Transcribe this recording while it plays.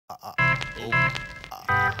All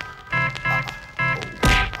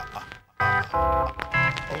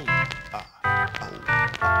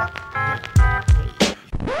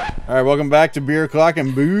right, welcome back to Beer Clock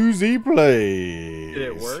and Boozy Plays. Did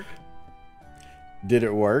it work? Did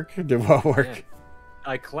it work? Did what work? Yeah.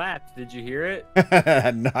 I clapped. Did you hear it?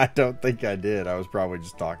 No, I don't think I did. I was probably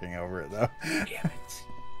just talking over it though. Damn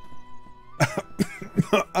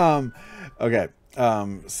it. Okay.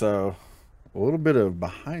 So a little bit of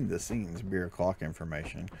behind the scenes Beer Clock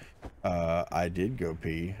information. I did go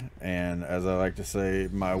pee, and as I like to say,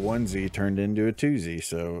 my onesie turned into a twosie,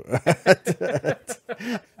 so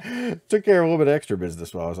took care of a little bit of extra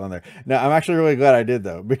business while I was on there. Now, I'm actually really glad I did,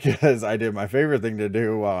 though, because I did my favorite thing to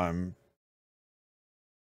do while I'm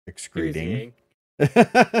excreting.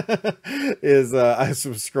 Is I was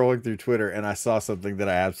scrolling through Twitter, and I saw something that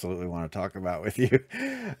I absolutely want to talk about with you.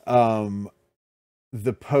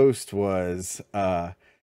 The post was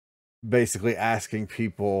basically asking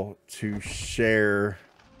people to share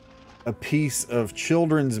a piece of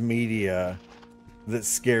children's media that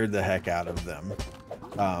scared the heck out of them,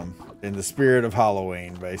 in the spirit of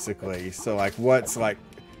Halloween, basically. So like, what's like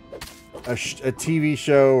a TV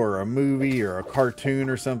show or a movie or a cartoon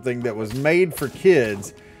or something that was made for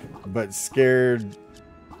kids but scared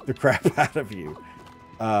the crap out of you.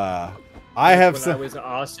 I was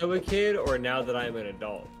also a kid, or now that I'm an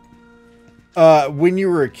adult? When you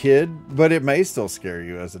were a kid, but it may still scare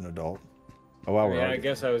you as an adult. Oh, wow. I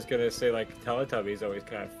guess I was gonna say, like, Teletubbies always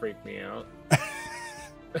kind of freak me out.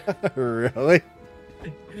 Really?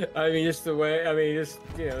 I mean, just the way,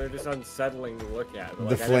 they're just unsettling to look at. But,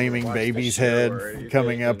 the like, flaming baby's head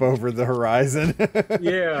coming up over the horizon.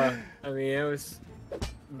 Yeah, I mean, it was,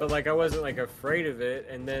 but like, I wasn't like afraid of it.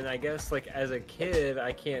 And then I guess, like, as a kid,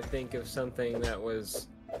 I can't think of something that was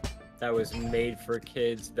made for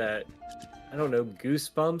kids that, I don't know,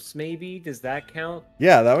 Goosebumps maybe? Does that count?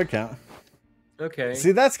 Yeah, that would count. Okay.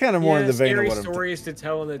 See, that's kind of more in the vein of what Scary Stories to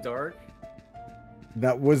Tell in the Dark.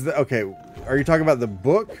 That was the, okay. Are you talking about the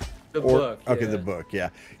book? Book. Okay, yeah. the book, yeah.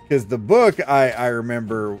 Because the book, I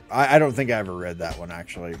remember, I don't think I ever read that one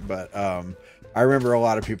actually, but I remember a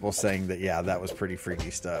lot of people saying that, yeah, that was pretty freaky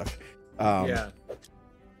stuff. Yeah.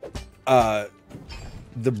 The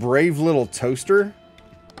Brave Little Toaster.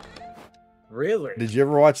 Really? Did you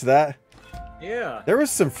ever watch that? Yeah. There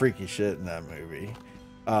was some freaky shit in that movie.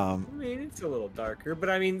 I mean, it's a little darker, but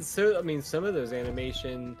I mean, some of those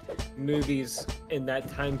animation movies in that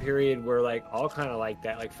time period were like all kind of like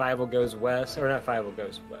that, like Fievel Goes West, or not Fievel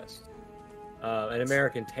Goes West, An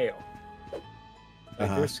American Tail.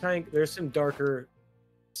 Like, there's some darker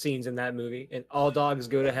scenes in that movie, and All Dogs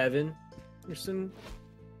Go to Heaven. There's some,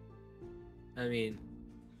 I mean,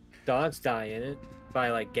 dogs die in it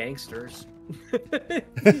by like gangsters. You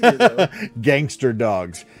know? Gangster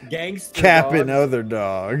dogs. Capping dogs. Other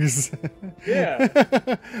dogs.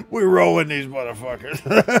 Yeah. We're rolling these motherfuckers.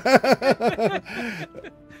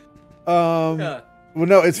 Well,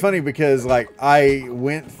 no, it's funny because like I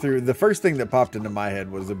went through, the first thing that popped into my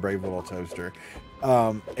head was the Brave Little Toaster.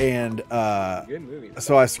 Good movie.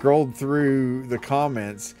 So I scrolled through the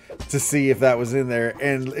comments to see if that was in there,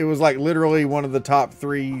 and it was like literally one of the top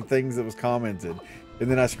 3 things that was commented. And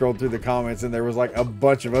then I scrolled through the comments, and there was like a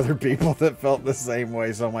bunch of other people that felt the same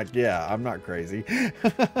way. So I'm like, yeah, I'm not crazy.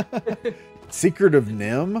 Secret of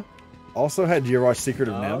NIMH also had. Did you ever watch Secret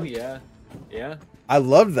of NIMH? Oh yeah, yeah. I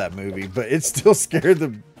loved that movie, but it still scared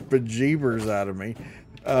the bejeebers out of me.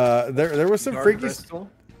 There was some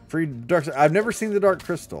dark. I've never seen The Dark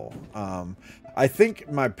Crystal. I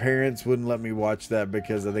think my parents wouldn't let me watch that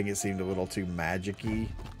because I think it seemed a little too magic-y.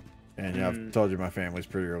 And you know, I've told you my family's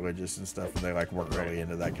pretty religious and stuff, and they like work really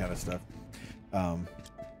into that kind of stuff.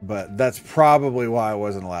 But that's probably why I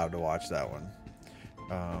wasn't allowed to watch that one.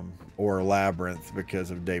 Or Labyrinth because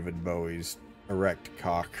of David Bowie's erect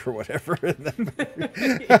cock or whatever.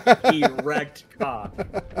 Erect cock.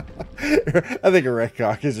 I think erect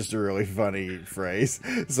cock is just a really funny phrase,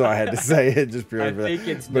 so I had to say it just purely. I think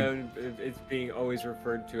it's known. It's being always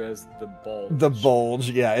referred to as the bulge. The bulge,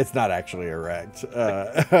 yeah, it's not actually erect.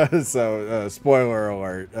 So, spoiler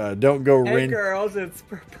alert: don't go rent. Hey girls, it's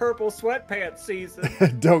purple sweatpants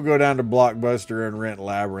season. Don't go down to Blockbuster and rent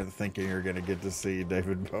Labyrinth thinking you're going to get to see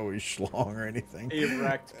David Bowie's schlong or anything.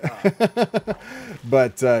 Erect cock.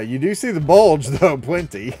 But you do see the bulge, though,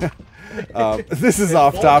 plenty. This is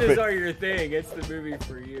off topic. Bulges are your thing. It's the movie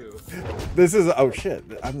for you. This is, oh shit,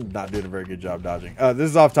 I'm not doing a very good job dodging. This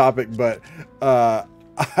is off topic, but I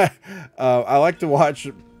like to watch,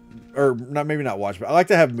 or not, maybe not watch, but I like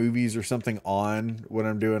to have movies or something on when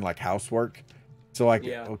I'm doing like housework. So like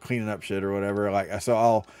cleaning up shit or whatever. Like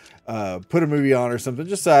so I'll put a movie on or something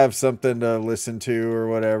just so I have something to listen to or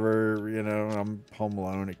whatever. You know, I'm home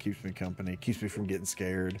alone. It keeps me company. It keeps me from getting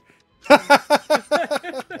scared.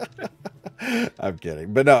 I'm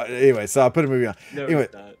kidding, but no. Anyway, so I put a movie on. No, anyway,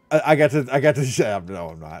 it's not. I got to. No,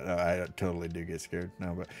 I'm not. No, I totally do get scared.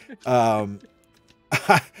 No,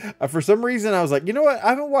 but for some reason I was like, you know what? I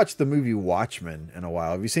haven't watched the movie Watchmen in a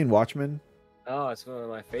while. Have you seen Watchmen? Oh, it's one of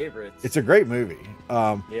my favorites. It's a great movie.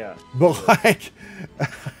 Yeah. But like,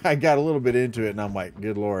 I got a little bit into it, and I'm like,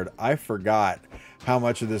 good Lord, I forgot how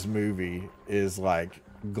much of this movie is like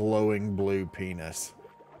glowing blue penis.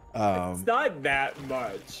 It's not that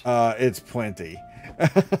much. It's plenty.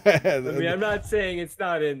 I mean, I'm not saying it's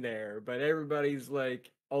not in there, but everybody's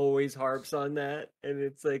like always harps on that, and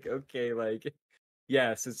it's like, okay, like,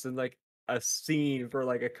 yes, it's in like a scene for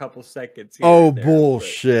like a couple seconds. Oh,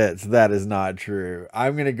 bullshit! That is not true.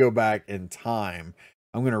 I'm gonna go back in time.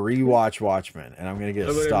 I'm gonna rewatch Watchmen, and I'm gonna get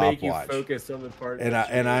a stopwatch. Focus on the part, and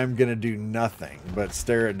I'm gonna do nothing but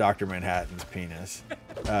stare at Dr. Manhattan's penis,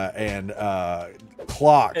 and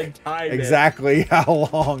clock and exactly how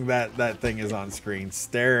long that thing is on screen,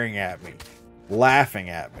 staring at me, laughing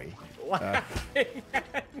at me,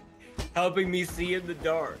 helping me see in the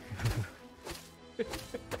dark.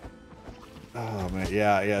 Oh man,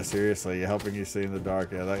 yeah, seriously, helping you see in the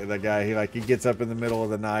dark. Yeah, that guy, he gets up in the middle of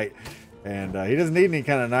the night. And he doesn't need any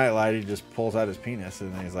kind of nightlight. He just pulls out his penis,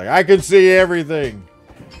 and he's like, I can see everything.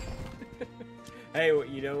 Hey, well,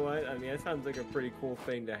 you know what? I mean, that sounds like a pretty cool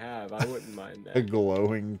thing to have. I wouldn't mind that. A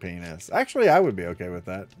glowing penis. Actually, I would be okay with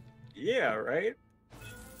that. Yeah, right?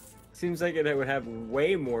 Seems like it would have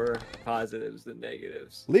way more positives than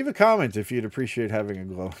negatives. Leave a comment if you'd appreciate having a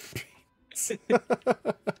glowing penis.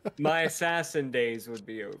 My assassin days would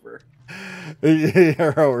be over.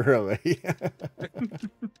 Oh, really?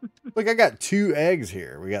 Look, I got 2 eggs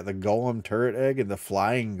here. We got the golem turret egg and the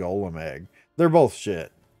flying golem egg. They're both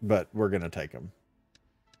shit, but we're gonna take them.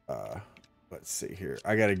 Let's see here.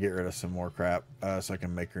 I gotta get rid of some more crap so I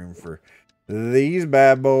can make room for these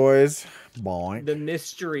bad boys. Boink. The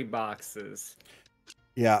mystery boxes.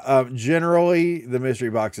 Yeah, generally the mystery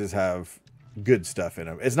boxes have good stuff in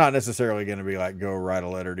them. It's not necessarily going to be like go write a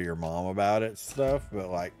letter to your mom about it stuff, but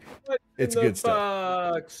like it's good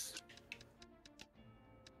stuff.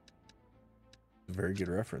 Very good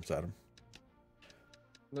reference, Adam.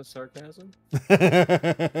 No sarcasm.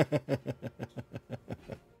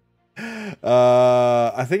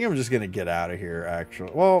 I think I'm just gonna get out of here.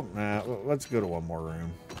 Actually, well, let's go to one more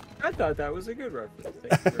room. I thought that was a good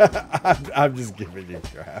reference. I'm just giving you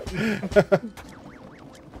crap.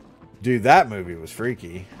 Dude, that movie was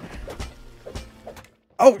freaky.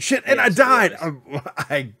 Oh shit! And I died.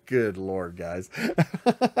 Good Lord, guys.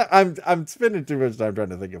 I'm spending too much time trying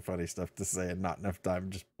to think of funny stuff to say, and not enough time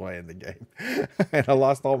just playing the game. And I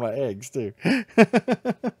lost all my eggs too.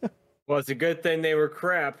 Well, it's a good thing they were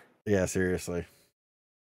crap. Yeah, seriously.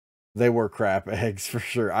 They were crap eggs for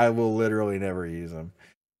sure. I will literally never use them.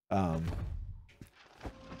 I'm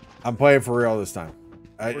playing for real this time.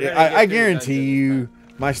 I guarantee you.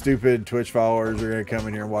 My stupid Twitch followers are going to come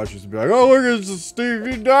in here and watch us and be like, oh, look at Steve,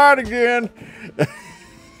 he died again.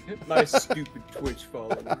 My stupid Twitch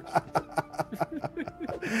followers.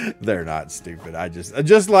 They're not stupid.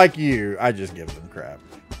 Just like you, I just give them crap.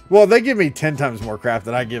 Well, they give me 10 times more crap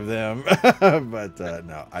than I give them. But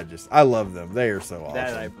no, I love them. They are so awesome.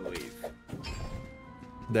 That I believe.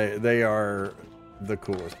 They are the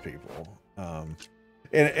coolest people. And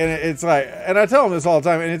it's like, and I tell them this all the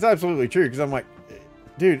time, and it's absolutely true, because I'm like,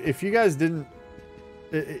 dude, if you guys didn't,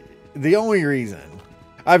 the only reason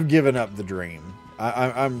I've given up the dream,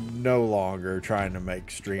 I'm no longer trying to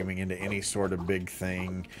make streaming into any sort of big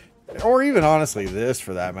thing, or even honestly this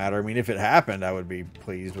for that matter. I mean, if it happened, I would be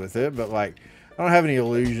pleased with it, but like, I don't have any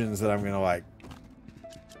illusions that I'm gonna like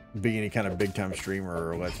be any kind of big time streamer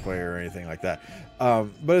or let's player or anything like that.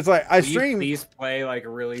 But it's like I stream. Please play like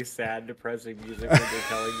really sad, depressing music when you're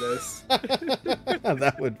telling this.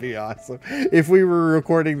 That would be awesome. If we were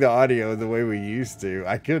recording the audio the way we used to,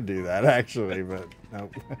 I could do that actually, but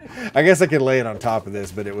nope. I guess I could lay it on top of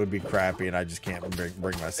this, but it would be crappy, and I just can't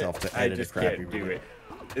bring myself to edit a crappy. Can't do it.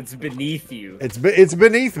 It's beneath you. It's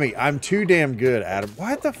beneath me. I'm too damn good, Adam.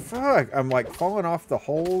 What the fuck? I'm like falling off the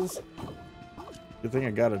holes. Good thing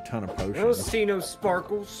I got a ton of potions. I don't see no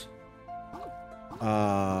sparkles.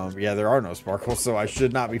 Yeah, there are no sparkles, so I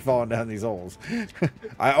should not be falling down these holes.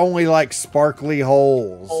 I only like sparkly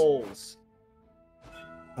holes. Holes.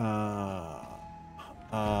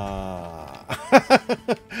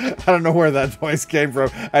 I don't know where that voice came from.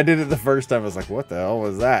 I did it the first time. I was like, what the hell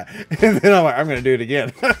was that? And then I'm like, I'm going to do it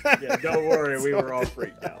again. Yeah, don't worry. We were all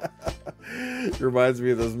freaked out. It reminds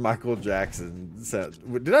me of those Michael Jackson sets.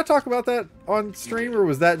 Did I talk about that on stream, or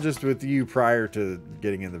was that just with you prior to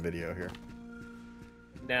getting in the video here?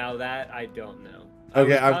 Now that I don't know.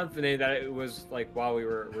 Okay, I'm confident that it was like while we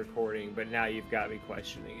were recording, but now you've got me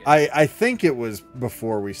questioning it. I think it was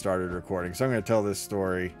before we started recording, so I'm going to tell this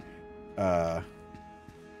story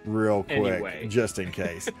real quick, just in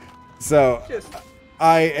case. So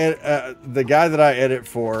the guy that I edit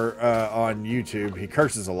for on YouTube, he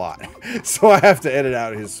curses a lot, so I have to edit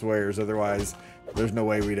out his swears. Otherwise, there's no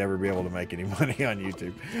way we'd ever be able to make any money on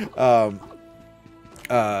YouTube.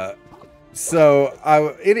 So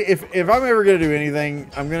if I'm ever going to do anything,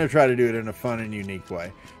 I'm going to try to do it in a fun and unique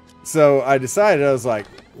way. So I decided, I was like,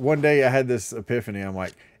 one day I had this epiphany. I'm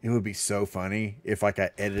like, it would be so funny if like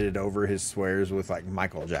I edited over his swears with like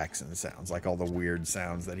Michael Jackson sounds, like all the weird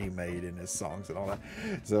sounds that he made in his songs and all that.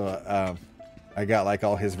 So I got like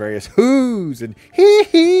all his various whoos and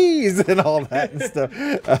hee-hees and all that and stuff.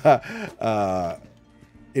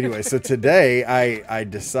 Anyway, so today I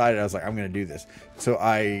decided, I was like, I'm going to do this. So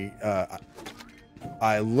I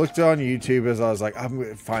looked on YouTube as I was like, I'm going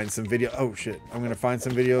to find some video. Oh shit. I'm going to find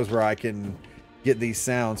some videos where I can get these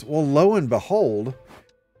sounds. Well, lo and behold,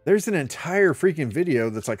 there's an entire freaking video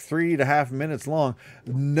that's like 3.5 minutes long.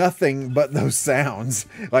 Nothing but those sounds,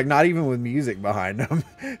 like not even with music behind them.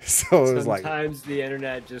 So it was like, sometimes the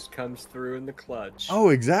internet just comes through in the clutch. Oh,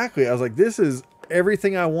 exactly. I was like, this is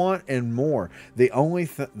everything I want and more. The only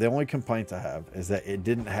complaint I have is that it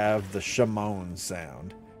didn't have the Shimon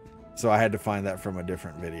sound. So I had to find that from a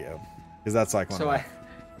different video, because that's like one so of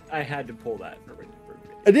I had to pull that from a different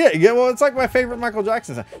video. I did. Yeah, well, it's like my favorite Michael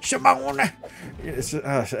Jackson song. Shimon. It's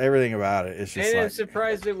everything about it. It's just and like, I'm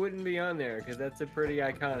surprised it wouldn't be on there, because that's a pretty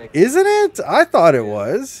iconic. Isn't it? I thought it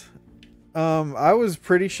was. I was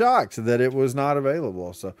pretty shocked that it was not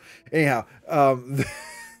available. So anyhow,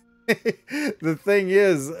 the thing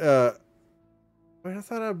is, wait, I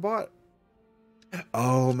thought I bought.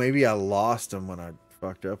 Oh, maybe I lost them when I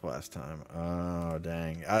fucked up last time. Oh,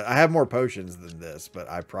 dang. I have more potions than this, but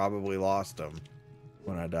I probably lost them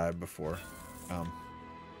when I died before.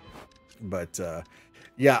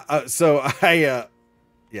 Yeah, so yeah,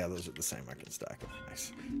 those are the same. I can stack them.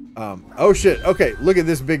 Nice. Oh, shit. Okay, look at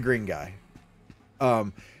this big green guy.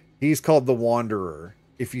 He's called the Wanderer.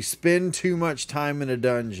 If you spend too much time in a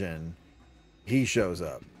dungeon, he shows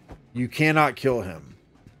up. You cannot kill him.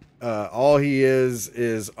 All he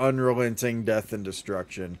is unrelenting death and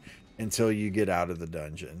destruction until you get out of the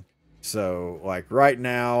dungeon. So, like, right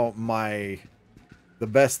now, the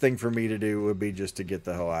best thing for me to do would be just to get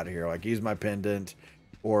the hell out of here. Like, use my pendant,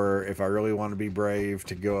 or if I really want to be brave,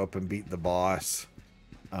 to go up and beat the boss.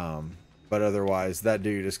 But otherwise, that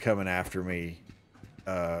dude is coming after me.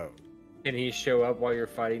 Can he show up while you're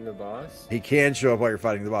fighting the boss? He can show up while you're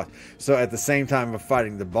fighting the boss. So at the same time of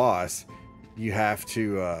fighting the boss, you have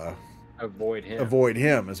to avoid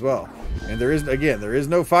him as well. And there is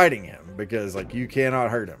no fighting him, because like you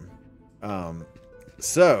cannot hurt him.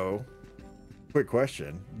 So quick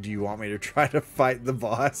question, do you want me to try to fight the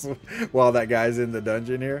boss while that guy's in the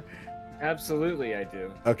dungeon here? Absolutely, I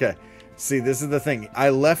do. Okay. See, this is the thing. I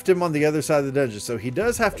left him on the other side of the dungeon, so he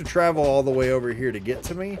does have to travel all the way over here to get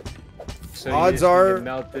to me. So odds you are need to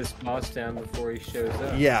melt this boss down before he shows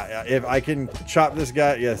up. Yeah, if I can chop this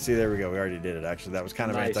guy. Yeah, see, there we go. We already did it. Actually, that was kind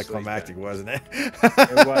of anticlimactic, wasn't it?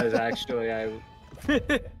 It was actually.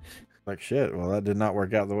 Like shit. Well, that did not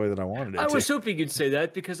work out the way that I wanted it to. I was hoping you'd say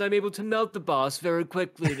that, because I'm able to melt the boss very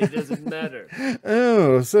quickly, and it doesn't matter.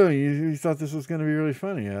 Oh, so you thought this was going to be really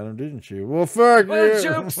funny, Adam, didn't you? Well, fuck you.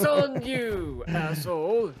 Joke's on you,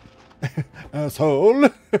 asshole. Asshole.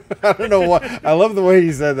 I don't know why. I love the way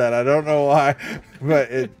he said that. I don't know why, but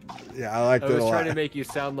yeah, I liked it a lot. I was trying to make you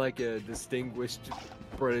sound like a distinguished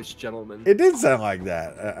British gentleman. It did sound like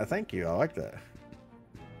that. Thank you. I like that.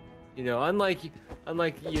 You know, unlike you,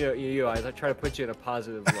 I try to put you in a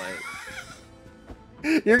positive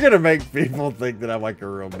light. You're gonna make people think that I'm like a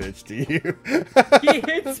real bitch to you. He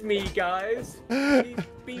hits me, guys. He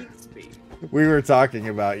beats me. We were talking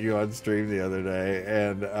about you on stream the other day,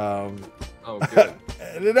 and oh, good.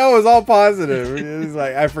 It was all positive. It was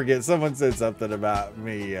like, I forget, someone said something about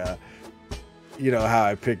me. You know how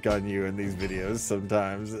I pick on you in these videos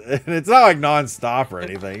sometimes, and it's not like nonstop or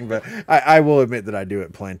anything, but I will admit that I do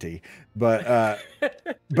it plenty. But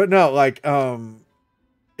no, like I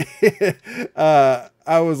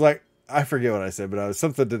was like, I forget what I said, but I was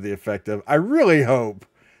something to the effect of, I really hope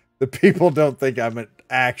the people don't think I'm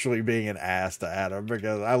actually being an ass to Adam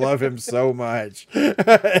because I love him so much. And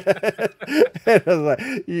I was like,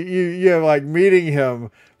 you know, like meeting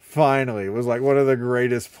him finally was like one of the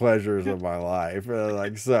greatest pleasures of my life.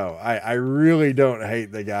 Like, so I really don't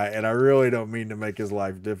hate the guy, and I really don't mean to make his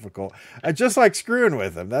life difficult. I just like screwing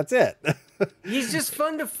with him. That's it. He's just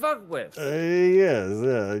fun to fuck with. He is.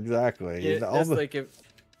 Yeah, exactly. Yeah, All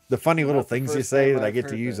the funny little things you say that I get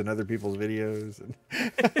to use in other people's videos.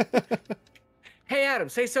 Hey, Adam,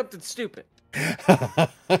 say something stupid.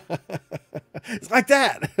 It's like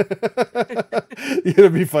that.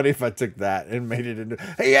 It'd be funny if I took that and made it into,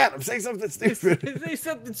 hey, Adam, say something stupid. Say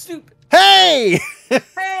something stupid. Hey!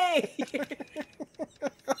 Hey!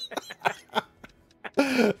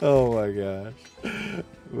 Oh, my gosh.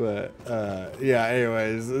 But, yeah,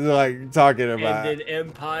 anyways, like, talking about... And an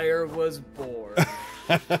empire was born.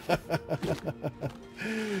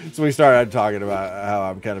 So we started talking about how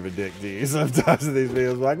I'm kind of a dick to you sometimes in these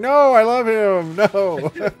videos. Like, no, I love him.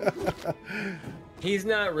 No. He's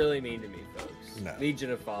not really mean to me, folks. No. Legion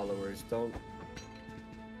of followers.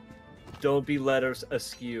 Don't be led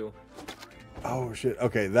askew. Oh, shit.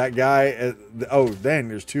 Okay, that guy... oh, dang,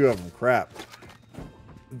 there's two of them. Crap.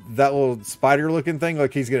 That little spider-looking thing,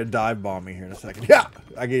 like he's going to dive bomb me here in a second. Yeah!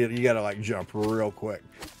 You got to, like, jump real quick.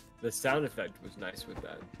 The sound effect was nice with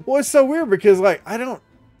that. Well, it's so weird because, like, I don't...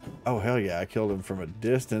 Oh, hell yeah, I killed him from a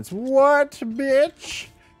distance. What, bitch?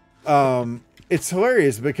 It's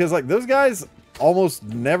hilarious because, like, those guys almost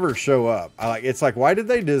never show up. It's like, why did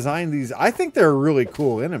they design these? I think they're a really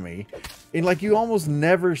cool enemy. And, like, you almost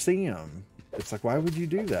never see them. It's like, why would you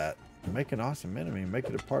do that? Make an awesome enemy and make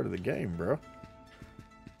it a part of the game, bro.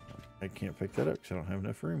 I can't pick that up because I don't have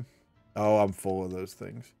enough room. Oh, I'm full of those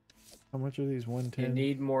things. How much are these? 110? You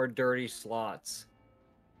need more dirty slots.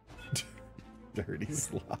 Dirty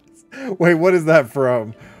slots. Wait, what is that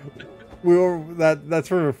from? That's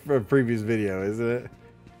from a previous video, isn't it?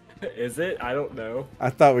 Is it? I don't know. I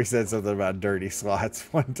thought we said something about dirty slots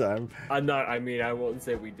one time. I mean, I won't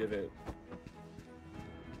say we did it.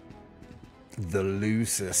 The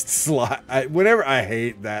loosest slot. Whenever I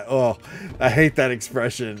hate that. Oh, I hate that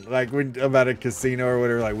expression. Like when about a casino or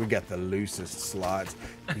whatever. Like, we got the loosest slots.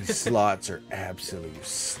 These slots are absolute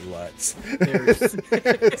sluts.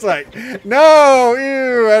 It's like, no,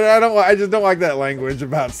 ew. I just don't like that language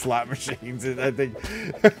about slot machines. I think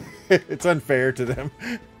it's unfair to them.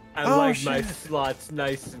 I like my slots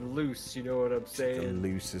nice and loose, you know what I'm saying? The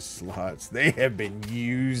loosest slots. They have been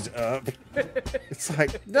used up. It's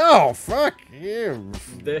like, no, fuck you.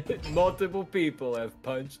 Multiple people have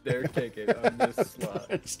punched their ticket on this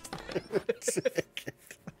slot.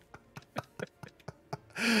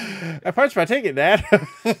 I punched my ticket, Dad.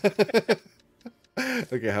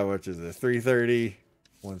 Okay, how much is this? 330,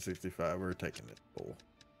 165. We're taking this fool.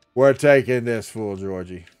 We're taking this fool,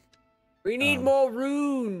 Georgie. We need more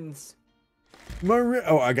runes.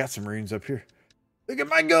 Oh, I got some runes up here. Look at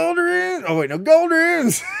my gold runes. Oh, wait, no, gold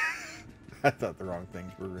runes. I thought the wrong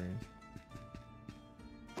things were runes.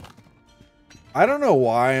 I don't know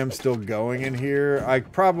why I'm still going in here. I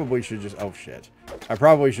probably should just... Oh, shit. I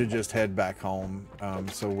probably should just head back home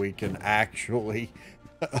so we can actually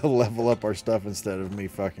level up our stuff instead of me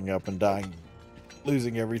fucking up and dying,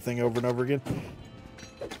 losing everything over and over again.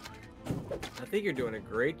 I think you're doing a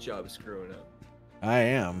great job screwing up. I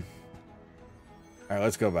am. All right,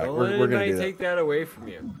 let's go back. Don't We're gonna do that. Take that away from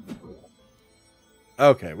you.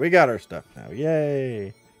 Okay, we got our stuff now.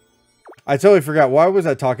 Yay! I totally forgot. Why was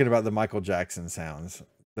I talking about the Michael Jackson sounds?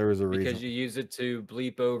 There was a reason. Because you use it to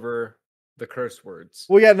bleep over the curse words.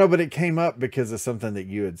 Well, yeah, no, but it came up because of something that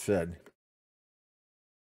you had said.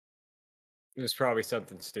 It was probably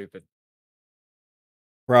something stupid.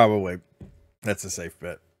 Probably. That's a safe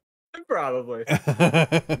bet. Probably.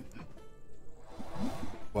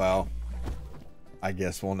 Well, I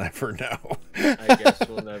guess we'll never know. I guess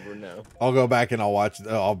we'll never know. I'll go back and I'll watch.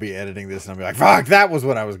 I'll be editing this and I'll be like, "Fuck, that was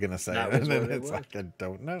what I was gonna say." And then it's like, I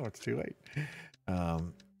don't know. It's too late.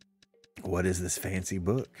 What is this fancy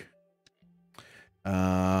book?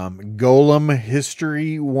 Golem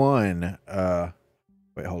History 1.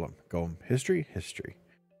 Wait, hold on. Golem History.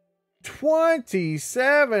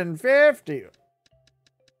 2750.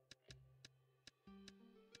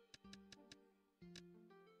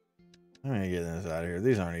 I'm gonna get this out of here.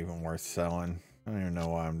 These aren't even worth selling. I don't even know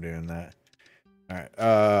why I'm doing that. All right.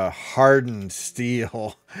 Hardened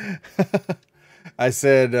steel. I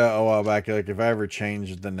said a while back, like, if I ever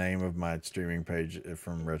change the name of my streaming page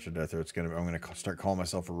from Retro Death, I'm gonna start calling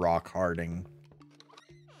myself Rock Harding.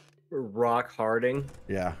 Rock Harding?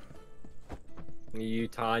 Yeah. You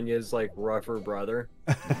Tanya's like rougher brother.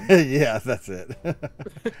 Yeah, that's it.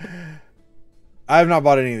 I have not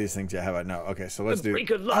bought any of these things yet, have I? No. Okay, so let's do. Break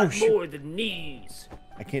a lot more than these.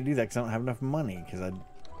 I can't do that because I don't have enough money because I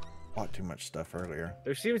bought too much stuff earlier.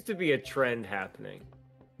 There seems to be a trend happening.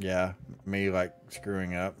 Yeah, me like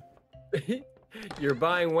screwing up. You're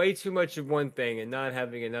buying way too much of one thing and not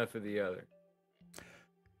having enough of the other.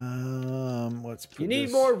 Let's put You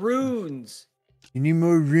need more runes. You need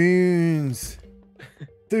more runes.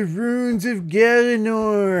 The runes of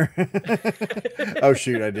Galenor. Oh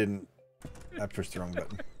shoot, I didn't. I pushed the wrong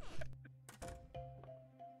button.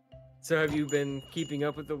 So have you been keeping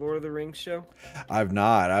up with the Lord of the Rings show? I've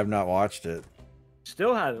not watched it.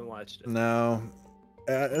 Still haven't watched it. No.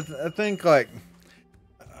 I think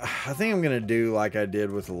I'm gonna do like I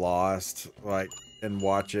did with Lost, like, and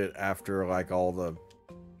watch it after like all the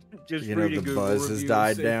the buzz has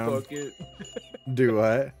died down. Fuck it. Do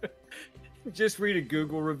what? Just read a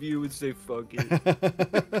Google review and say fuck it.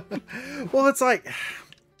 Well, it's like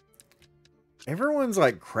everyone's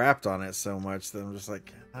like crapped on it so much that I'm just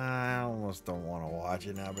like, I almost don't want to watch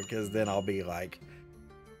it now, because then I'll be like,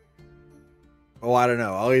 oh, I don't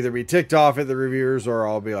know. I'll either be ticked off at the reviewers or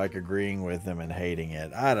I'll be like agreeing with them and hating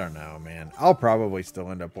it. I don't know, man. I'll probably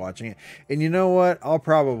still end up watching it. And you know what? I'll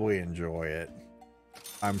probably enjoy it.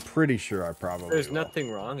 I'm pretty sure I probably There's will.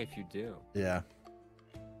 nothing wrong if you do. Yeah.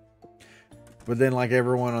 But then like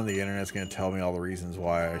everyone on the internet's going to tell me all the reasons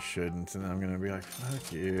why I shouldn't. And I'm going to be like,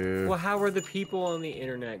 fuck you. Well, how are the people on the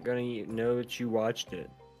internet going to know that you watched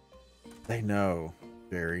it? They know,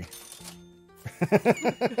 Jerry. They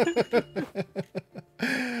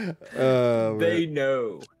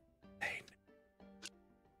know.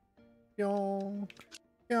 Yong,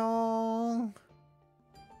 yong.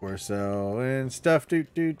 We're selling stuff.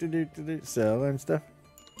 Selling stuff.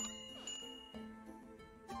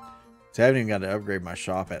 So I haven't even got to upgrade my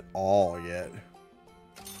shop at all yet,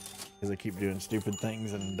 because I keep doing stupid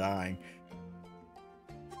things and dying.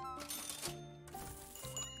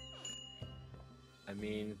 I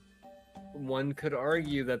mean, one could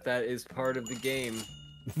argue that that is part of the game.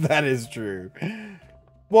 That is true.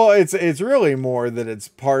 Well, it's really more that it's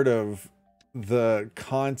part of the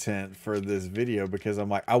content for this video, because I'm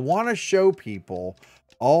like, I want to show people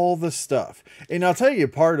all the stuff. And I'll tell you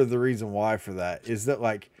part of the reason why for that is that,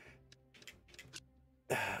 like,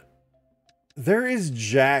 there is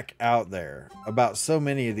jack out there about so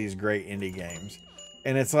many of these great indie games.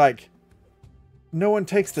 And it's like, no one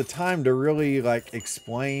takes the time to really like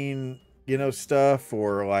explain, stuff,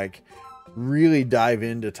 or like really dive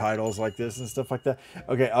into titles like this and stuff like that.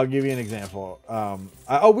 Okay, I'll give you an example.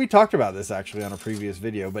 We talked about this actually on a previous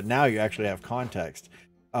video, but now you actually have context.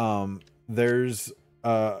 There's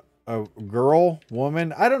a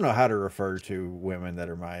woman. I don't know how to refer to women that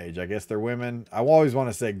are my age. I guess they're women. I always want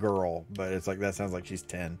to say girl, but it's like, that sounds like she's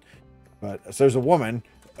 10. But so there's a woman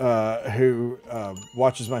who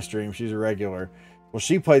watches my stream. She's a regular. Well,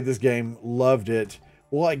 she played this game, loved it.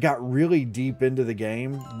 Well, I got really deep into the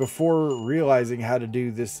game before realizing how to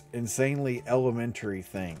do this insanely elementary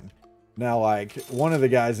thing. Now, like, one of the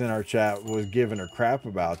guys in our chat was giving her crap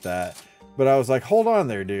about that, but I was like, hold on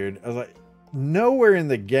there, dude. I was like, nowhere in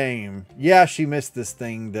the game. Yeah, she missed this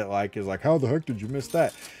thing that like is like, how the heck did you miss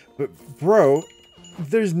that? But bro,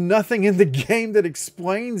 there's nothing in the game that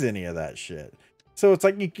explains any of that shit. So it's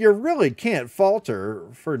like, you really can't falter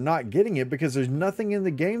for not getting it, because there's nothing in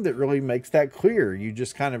the game that really makes that clear. You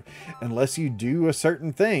just kind of, unless you do a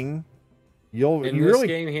certain thing, this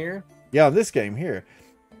game here? Yeah, this game here.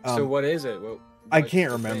 So what is it? I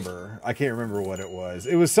can't remember. I can't remember what it was.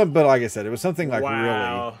 It was something, but like I said, it was something like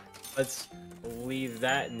really. Let's leave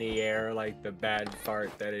that in the air, like the bad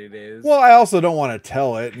part that it is. Well, I also don't want to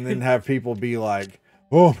tell it and then have people be like,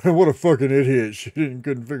 oh man, what a fucking idiot. She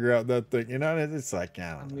couldn't figure out that thing. It's like,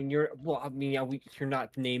 I mean, you're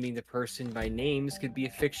not naming the person by name. This could be a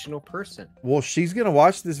fictional person. Well, she's going to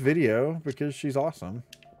watch this video because she's awesome.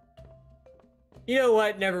 You know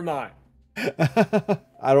what? Never mind.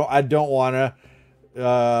 I don't want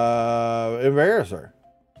to embarrass her.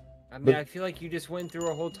 I mean, I feel like you just went through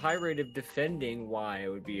a whole tirade of defending why it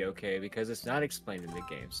would be okay, because it's not explained in the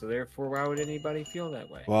game. So therefore, why would anybody feel that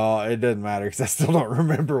way? Well, it doesn't matter because I still don't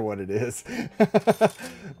remember what it is.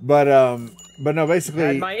 but no, basically, I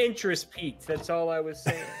had my interest peaked. That's all I was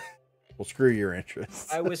saying. Well, screw your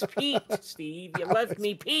interest. I was peaked, Steve. You left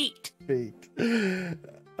me peaked.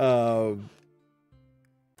 But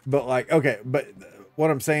like, okay, but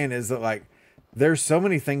what I'm saying is that like, there's so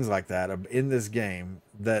many things like that in this game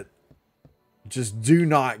that just do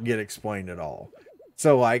not get explained at all.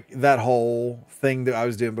 So like that whole thing that I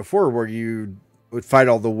was doing before, where you would fight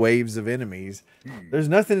all the waves of enemies. There's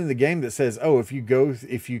nothing in the game that says, oh, if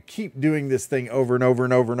you keep doing this thing over and over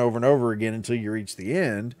and over and over and over again until you reach the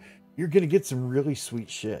end, you're going to get some really sweet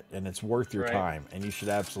shit, and it's worth your time, and you should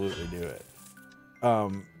absolutely do it.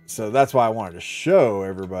 So that's why I wanted to show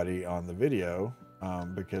everybody on the video,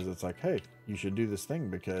 because it's like, hey, you should do this thing,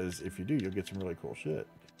 because if you do, you'll get some really cool shit.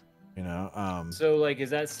 You know, so like,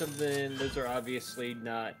 is that something? Those are obviously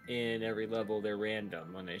not in every level. They're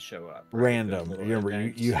random when they show up. Right? Random. Remember,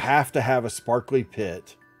 you have to have a sparkly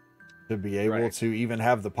pit to be able to even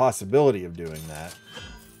have the possibility of doing that.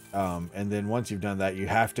 And then once you've done that, you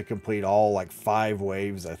have to complete all like 5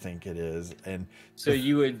 waves, I think it is. And so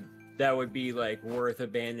that would be like worth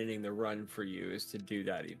abandoning the run for you, is to do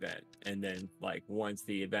that event. And then like once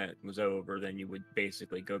the event was over, then you would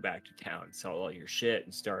basically go back to town, sell all your shit,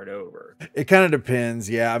 and start over. It kind of depends.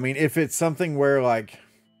 Yeah. I mean, if it's something where like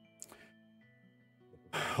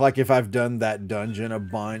if I've done that dungeon a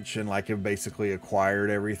bunch and like have basically acquired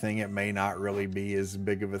everything, it may not really be as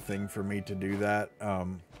big of a thing for me to do that.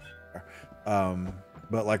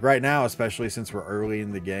 But like right now, especially since we're early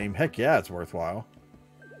in the game, heck yeah, it's worthwhile.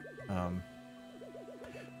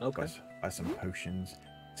 Okay. Buy some potions.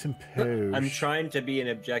 Some potions. I'm trying to be an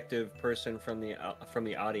objective person from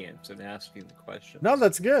the audience and ask you the question. No,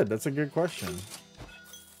 that's good. That's a good question.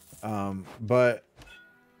 But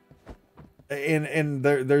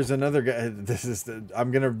there's another guy.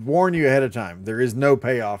 I'm gonna warn you ahead of time. There is no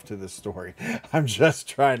payoff to this story. I'm just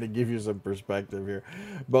trying to give you some perspective here.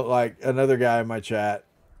 But like another guy in my chat,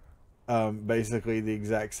 basically the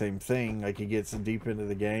exact same thing. Like he gets deep into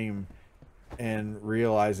the game and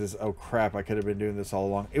realizes, oh crap, I could have been doing this all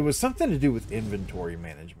along. It was something to do with inventory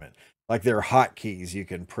management. Like there are hotkeys you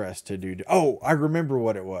can press to do. Oh, I remember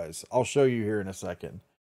what it was. I'll show you here in a second.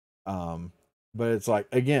 But it's like,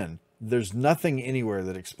 again, there's nothing anywhere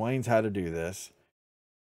that explains how to do this.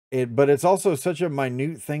 But it's also such a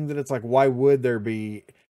minute thing that it's like, why would there be?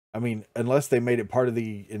 I mean, unless they made it part of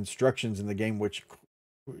the instructions in the game, which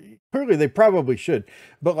clearly they probably should.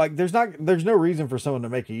 But like, there's no reason for someone to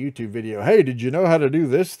make a YouTube video. Hey, did you know how to do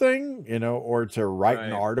this thing? You know, or to write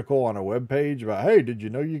an article on a web page about, hey, did you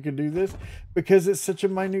know you could do this? Because it's such a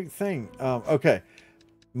minute thing. Okay,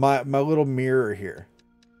 my little mirror here.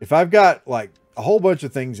 If I've got like a whole bunch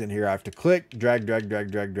of things in here, I have to click, drag,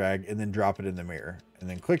 and then drop it in the mirror, and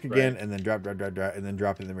then click again, and then drag, and then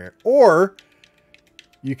drop it in the mirror. Or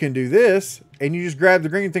you can do this, and you just grab the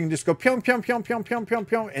green thing and just go pyong, pyong, pyong, pyong, pyong, pyong,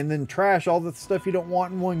 pyong, and then trash all the stuff you don't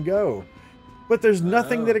want in one go. But there's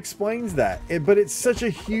nothing that explains that. But it's such a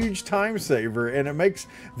huge time saver, and it makes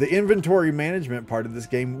the inventory management part of this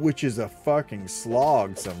game, which is a fucking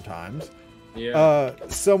slog sometimes,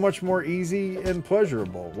 so much more easy and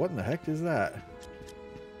pleasurable. What in the heck is that?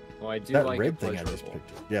 Well, I do that like red thing I just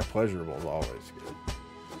picked up. Yeah, pleasurable is always good.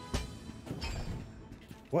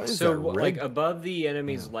 What is that red? Like above the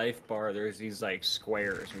enemy's life bar, there's these like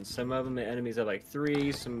squares, and some of them the enemies have like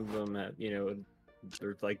 3, some of them have, you know,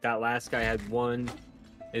 there's like that last guy had 1.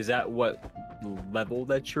 Is that what level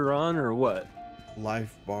that you're on, or what?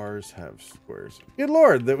 Life bars have squares. Good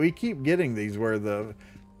lord, that we keep getting these where the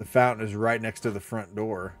fountain is right next to the front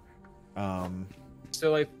door.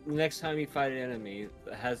 So like next time you fight an enemy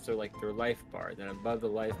that has their life bar, then above the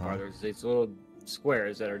life bar there's these little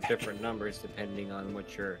squares that are different numbers depending on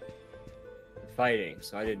what you're fighting.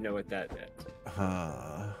 So I didn't know what that meant.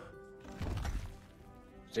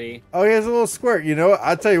 See? Oh, he has a little square. You know what?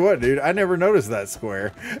 I'll tell you what, dude. I never noticed that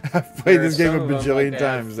square. I've played this game a bajillion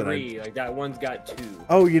times. Like that one's got 2.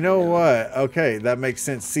 Oh, you know what? Okay, that makes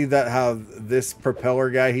sense. See that how this propeller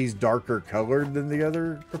guy, he's darker colored than the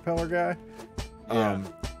other propeller guy? Yeah.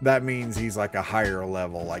 That means he's like a higher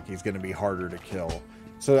level, like he's going to be harder to kill.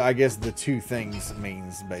 So I guess the 2 things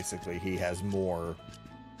means basically he has more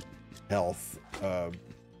health,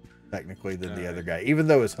 technically, than the other guy. Even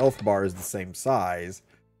though his health bar is the same size,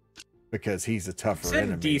 because he's a tougher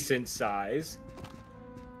enemy. It's a decent size.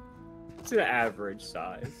 It's an average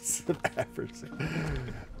size. It's an average size.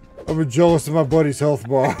 I'm jealous of my buddy's health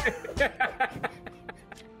bar.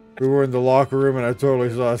 We were in the locker room and I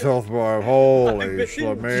totally saw his health bar. Holy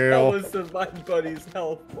Schlemiel. I'm jealous of my buddy's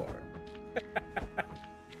health bar.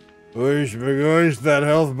 Where's that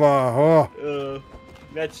health bar? Oh.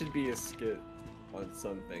 That should be a skit on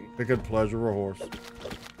something. It could pleasure a horse.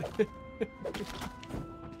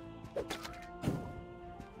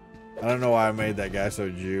 I don't know why I made that guy so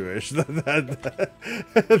Jewish. The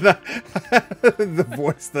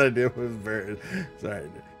voice that I did was very... Sorry.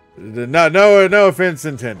 No offense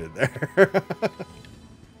intended there.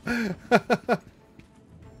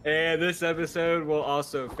 And this episode will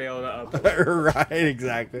also fail to upload. Right,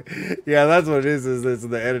 exactly. Yeah, that's what it is this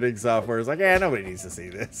the editing software. It's like, yeah, nobody needs to see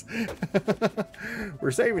this. We're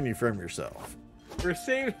saving you from yourself. We're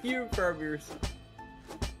saving you from yourself.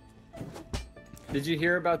 Did you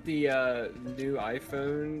hear about the new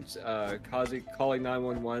iPhones calling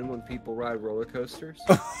 911 when people ride roller coasters?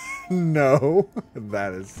 No.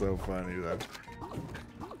 That is so funny, though.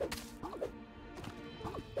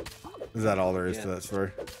 Is that all there is to that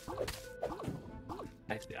story?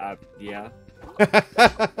 Yeah.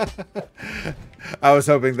 I was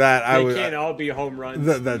hoping that They can't all be home runs.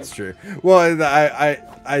 That's true. Well,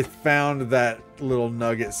 I found that little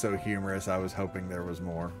nugget so humorous. I was hoping there was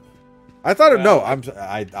more. I thought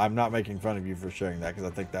I'm not making fun of you for sharing that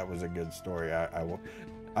because I think that was a good story.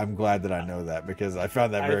 I'm glad that I know that because I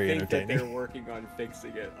found that very entertaining. That they're working on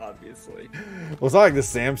fixing it, obviously. Well, it's not like the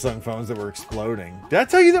Samsung phones that were exploding. Did I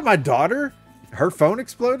tell you that my daughter, her phone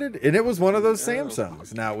exploded? And it was one of those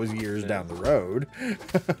Samsungs. Now, it was years down the road.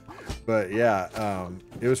 But yeah,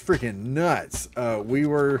 it was freaking nuts. We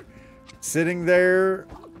were sitting there,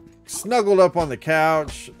 snuggled up on the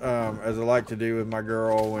couch, as I like to do with my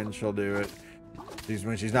girl when she'll do it.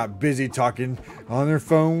 When she's not busy talking on her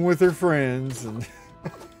phone with her friends and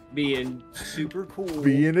being super cool.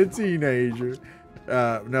 Being a teenager.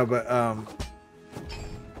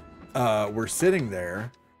 We're sitting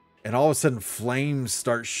there and all of a sudden flames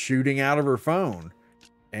start shooting out of her phone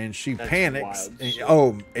and she panics.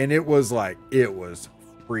 And it was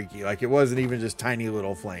freaky. Like, it wasn't even just tiny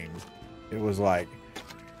little flames. It was like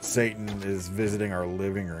Satan is visiting our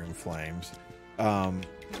living room flames.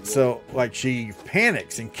 So like she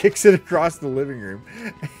panics and kicks it across the living room.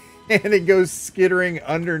 And it goes skittering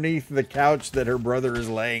underneath the couch that her brother is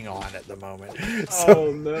laying on at the moment. So,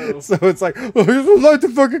 oh, no. So it's like, oh, he's gonna light the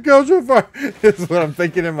fucking couch on fire. That's what I'm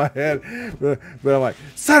thinking in my head. But I'm like,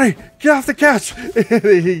 Sonny, get off the couch.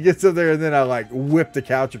 And he gets up there and then I like whip the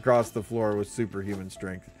couch across the floor with superhuman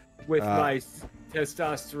strength. With my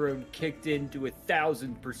testosterone kicked into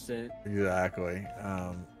 1,000%. Exactly.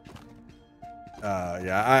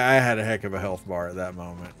 Yeah, I had a heck of a health bar at that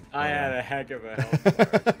moment. I had a heck of a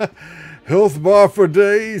health bar. Health bar for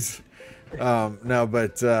days. No,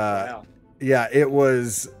 but Wow. Yeah, it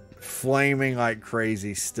was flaming like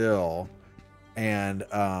crazy still. And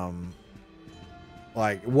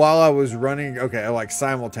like while I was running, like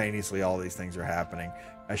simultaneously all these things are happening.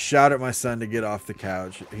 I shout at my son to get off the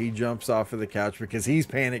couch. He jumps off of the couch because he's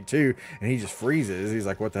panicked too, and he just freezes. He's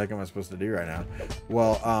like, what the heck am I supposed to do right now?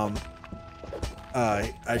 Well,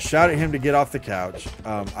 I shout at him to get off the couch.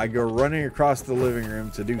 I go running across the living room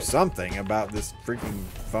to do something about this freaking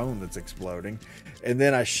phone that's exploding. And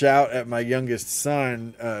then I shout at my youngest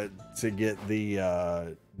son to get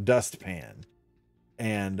the dustpan.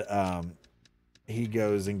 And he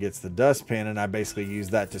goes and gets the dustpan, and I basically use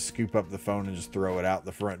that to scoop up the phone and just throw it out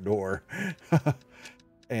the front door.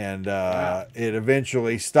 And it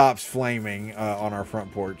eventually stops flaming on our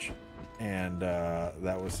front porch. And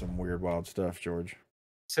that was some weird, wild stuff, George.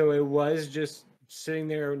 So it was just sitting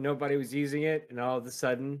there, nobody was using it, and all of a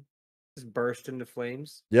sudden, just burst into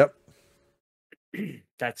flames? Yep.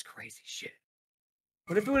 That's crazy shit.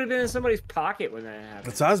 What if it would have been in somebody's pocket when that happened?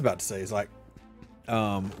 That's what I was about to say. It's like,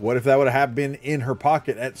 what if that would have been in her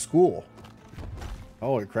pocket at school?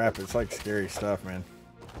 Holy crap, it's like scary stuff, man.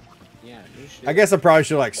 Yeah, no shit. I guess I probably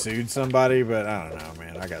should like sued somebody, but I don't know,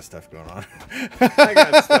 man. I got stuff going on. I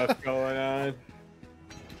got stuff going on.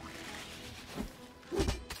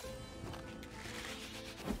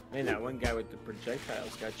 Man, that one guy with the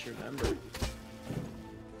projectiles got your number.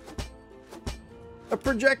 A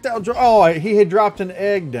projectile. Oh, he had dropped an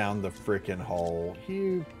egg down the freaking hole.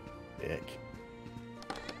 You dick.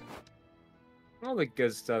 All the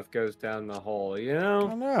good stuff goes down the hole, you know?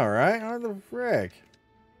 I know, right? What the frick?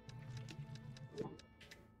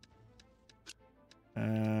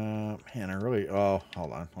 Man, I really. Oh,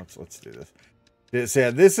 hold on. Let's do this.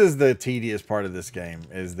 This is the tedious part of this game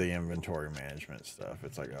is the inventory management stuff.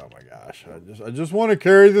 It's like, oh my gosh, I just want to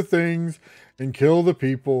carry the things and kill the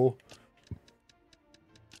people.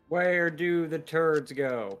 Where do the turds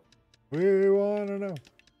go? We want to know.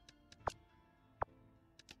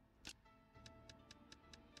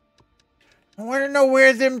 I want to know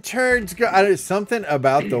where them turds go. Something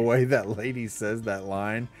about the way that lady says that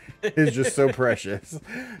line is just so precious.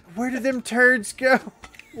 Where do them turds go?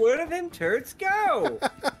 Where do them turds go?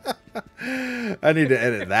 I need to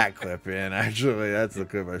edit that clip in. Actually, that's the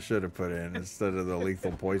clip I should have put in instead of the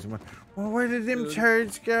lethal poison one. Well, where did them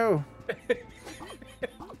turds go?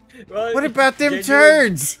 Well, What about them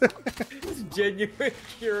turds? It's genuine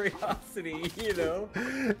curiosity, you know.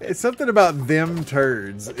 It's something about them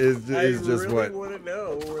turds is just really what. I want to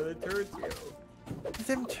know where the turds go. Where did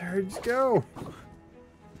them turds go?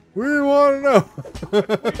 We want to know. We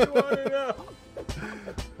want to know.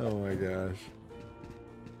 Oh my gosh.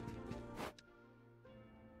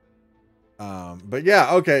 But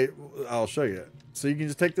yeah, okay, I'll show you. So you can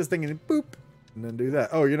just take this thing and boop, and then do that.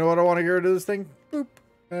 Oh, you know what? I want to get rid of this thing. Boop,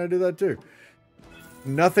 and I do that too.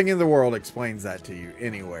 Nothing in the world explains that to you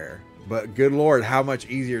anywhere. But good Lord, how much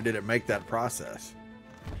easier did it make that process?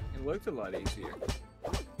 It looked a lot easier.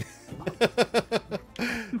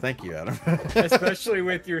 Thank you, Adam. Especially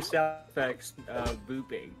with your sound effects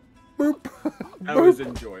booping. Boop. That Boop. was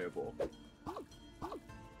enjoyable.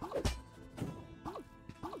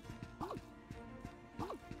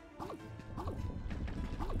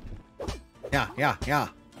 Yeah.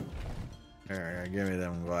 Here, give me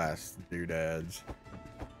them glass doodads.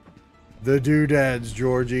 The doodads,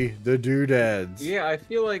 Georgie. The doodads. Yeah, I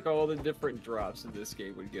feel like all the different drops in this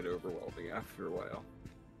game would get overwhelming after a while.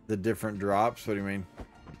 The different drops? What do you mean?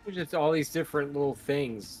 Just all these different little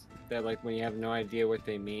things that, like, when you have no idea what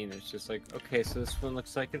they mean, it's just like, okay, so this one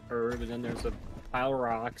looks like an herb, and then there's a pile of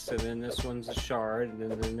rocks, and then this one's a shard,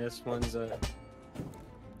 and then this one's a...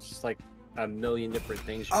 It's just like a million different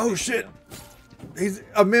things. Oh, shit! He's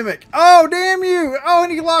a mimic. Oh, damn you! Oh,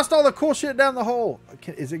 and he lost all the cool shit down the hole.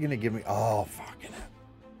 Is it gonna give me... Oh, fucking hell.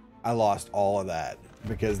 I lost all of that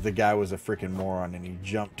because the guy was a freaking moron and he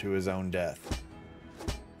jumped to his own death.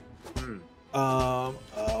 Oh,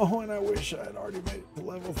 and I wish I had already made it to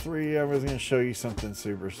level 3. I was going to show you something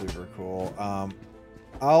super cool.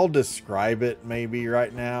 I'll describe it maybe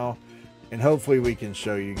right now, and hopefully we can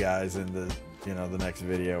show you guys in the, the next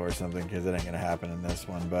video or something, because it ain't going to happen in this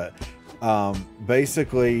one. But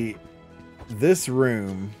basically, this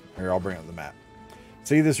room, here, I'll bring up the map.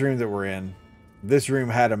 See this room that we're in? This room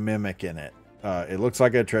had a mimic in it. It looks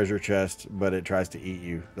like a treasure chest, but it tries to eat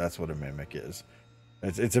you. That's what a mimic is.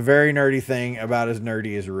 It's a very nerdy thing, about as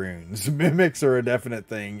nerdy as runes. Mimics are a definite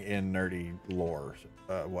thing in nerdy lore,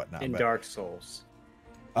 whatnot. In Dark Souls.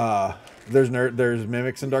 There's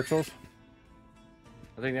mimics in Dark Souls?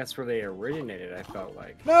 I think that's where they originated, I felt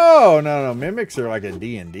like. No. Mimics are like a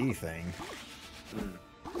D&D thing.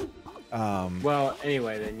 Well,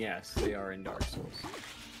 anyway, then yes, they are in Dark Souls.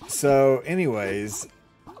 So, anyways...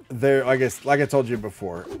 There, I guess, like I told you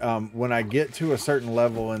before, when I get to a certain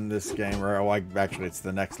level in this game, or like actually it's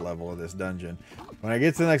the next level of this dungeon. When I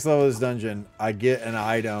get to the next level of this dungeon, I get an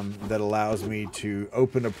item that allows me to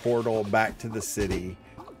open a portal back to the city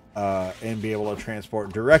and be able to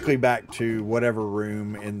transport directly back to whatever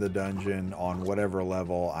room in the dungeon on whatever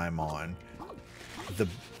level I'm on.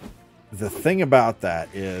 The thing about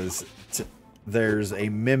that is there's a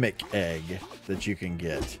mimic egg that you can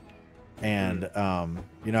get. And,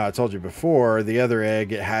 I told you before, the other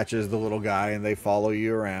egg, it hatches the little guy and they follow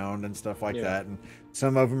you around and stuff like that. And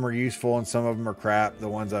some of them are useful and some of them are crap. The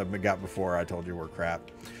ones I've got before I told you were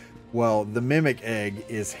crap. Well, the mimic egg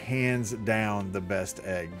is hands down the best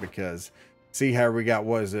egg because see how we got,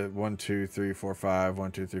 what is it? 1, 2, 3, 4, 5,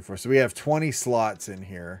 1, 2, 3, 4. So we have 20 slots in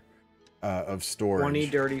here. Of storage. 20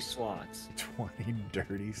 dirty slots. 20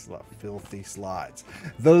 dirty filthy slots.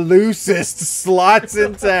 The loosest slots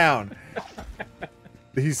in town.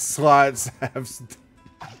 These slots have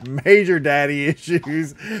major daddy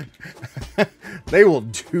issues. They will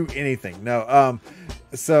do anything. No,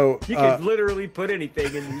 so you can literally put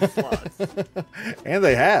anything in these slots. And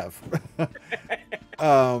they have.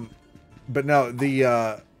 But no,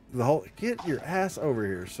 the whole, get your ass over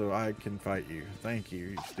here so I can fight you. Thank you,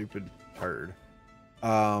 you stupid turd.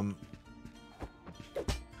 Oh,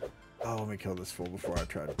 let me kill this fool before I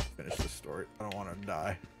try to finish this story. I don't want to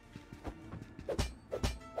die.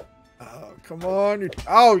 Oh, come on. You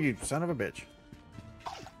son of a bitch.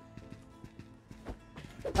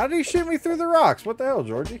 How did he shoot me through the rocks? What the hell,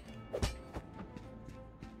 Georgie?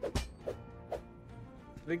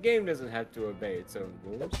 The game doesn't have to obey its own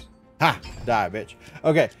rules. Ha! Die, bitch.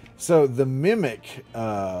 Okay, so the mimic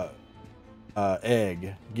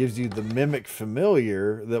egg gives you the mimic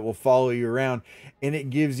familiar that will follow you around, and it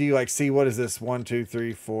gives you, like, see, what is this? 1, 2,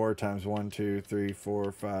 3, 4 times 1, 2, 3,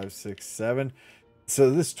 4, 5, 6, 7. So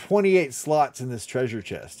this 28 slots in this treasure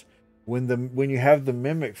chest. When you have the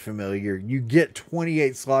mimic familiar, you get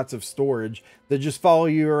 28 slots of storage that just follow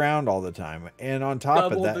you around all the time. And on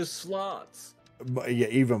top of that, double the slots. Yeah,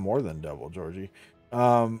 even more than double, Georgie.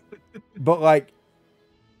 But like,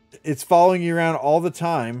 it's following you around all the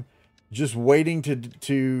time, just waiting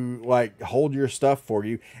to like hold your stuff for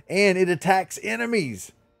you, and it attacks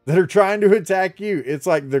enemies. that are trying to attack you. It's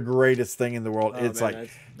like the greatest thing in the world. Oh, it's man,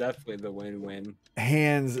 like that's definitely the win-win.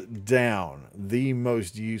 Hands down the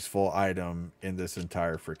most useful item in this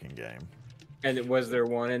entire freaking game. And was there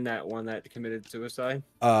one in that one that committed suicide?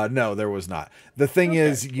 No, there was not. The thing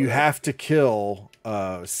is, you have to kill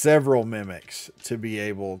several mimics to be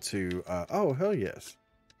able to... oh, hell yes.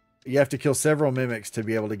 You have to kill several mimics to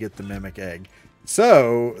be able to get the mimic egg.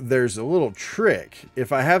 So, there's a little trick.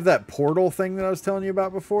 If I have that portal thing that I was telling you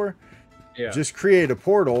about before, just create a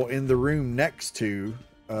portal in the room next to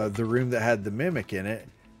the room that had the mimic in it.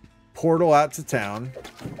 Portal out to town.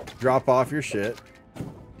 Drop off your shit.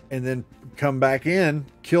 And then come back in,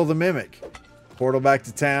 kill the mimic. Portal back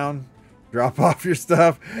to town, drop off your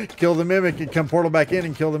stuff, kill the mimic, and come portal back in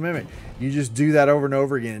and kill the mimic. You just do that over and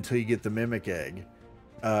over again until you get the mimic egg.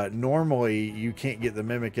 Normally, you can't get the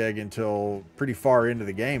mimic egg until pretty far into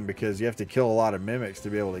the game because you have to kill a lot of mimics to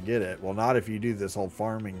be able to get it. Well, not if you do this whole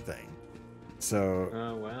farming thing. So,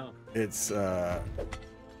 oh wow, it's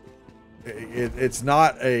it's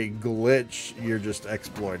not a glitch. You're just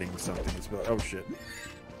exploiting something. It's oh shit.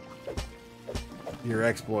 You're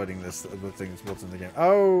exploiting the thing that's built in the game.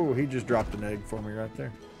 Oh, he just dropped an egg for me right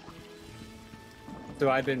there.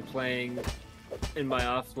 So I've been playing in my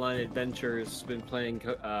offline adventures. Been playing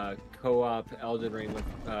co-op Elden Ring with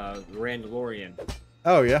Randalorian.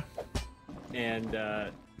 Oh yeah. And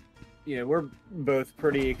you know, we're both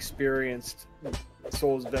pretty experienced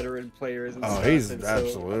Souls veteran players. And stuff, he's and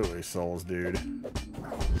absolutely Souls dude.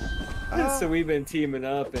 So we've been teaming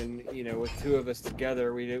up, and you know, with two of us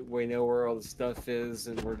together, we know where all the stuff is,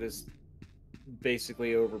 and we're just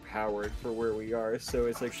basically overpowered for where we are. So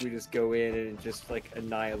it's like we just go in and just like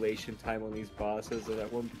annihilation time on these bosses. And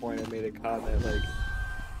at one point, I made a comment like,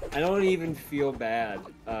 I don't even feel bad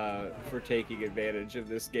for taking advantage of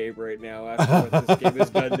this game right now after what this game has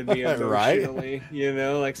done to me emotionally. Right? You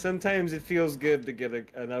know, like sometimes it feels good to get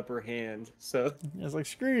an upper hand. So it's like,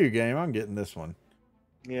 screw you, game. I'm getting this one.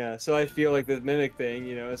 Yeah, so I feel like the mimic thing,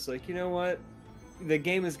 you know, it's like, you know what? The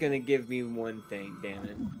game is going to give me one thing, damn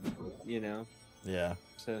it. You know? Yeah.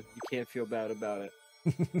 So you can't feel bad about it.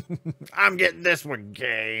 I'm getting this one,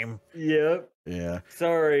 game. Yep. Yeah.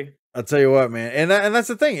 Sorry. I'll tell you what, man. And that's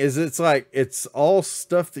the thing, is it's like, it's all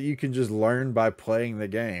stuff that you can just learn by playing the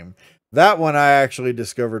game. That one I actually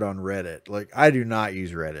discovered on Reddit. Like, I do not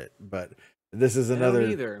use Reddit, but this is another...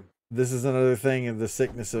 either. This is another thing of the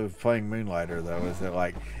sickness of playing Moonlighter, though, is that,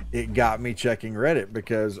 like, it got me checking Reddit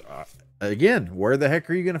because, again, where the heck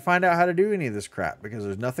are you going to find out how to do any of this crap? Because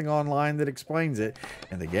there's nothing online that explains it,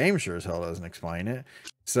 and the game sure as hell doesn't explain it.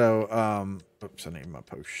 So, oops, I need my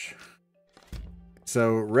push.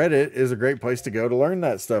 So, Reddit is a great place to go to learn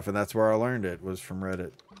that stuff, and that's where I learned it, was from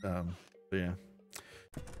Reddit. So, yeah.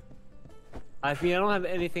 I mean, I don't have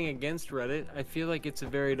anything against Reddit. I feel like it's a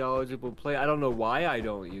very knowledgeable place. I don't know why I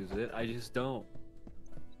don't use it. I just don't.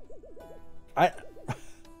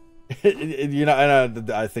 You know,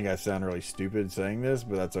 and I think I sound really stupid saying this,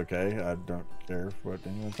 but that's okay. I don't care what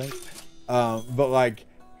anyone thinks. But like,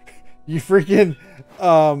 you freaking,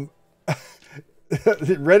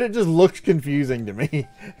 Reddit just looks confusing to me.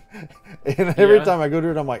 And every time I go to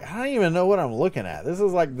it, I'm like, I don't even know what I'm looking at. This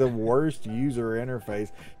is like the worst user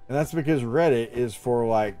interface. And that's because Reddit is for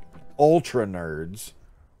like ultra nerds.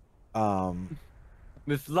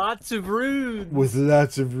 With lots of runes. With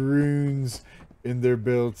lots of runes in their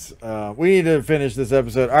builds. We need to finish this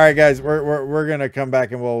episode. All right, guys, we're gonna come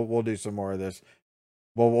back and we'll do some more of this.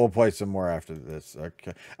 We'll play some more after this.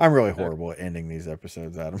 Okay. I'm really horrible at ending these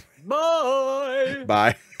episodes, Adam. Bye.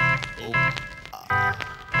 Bye.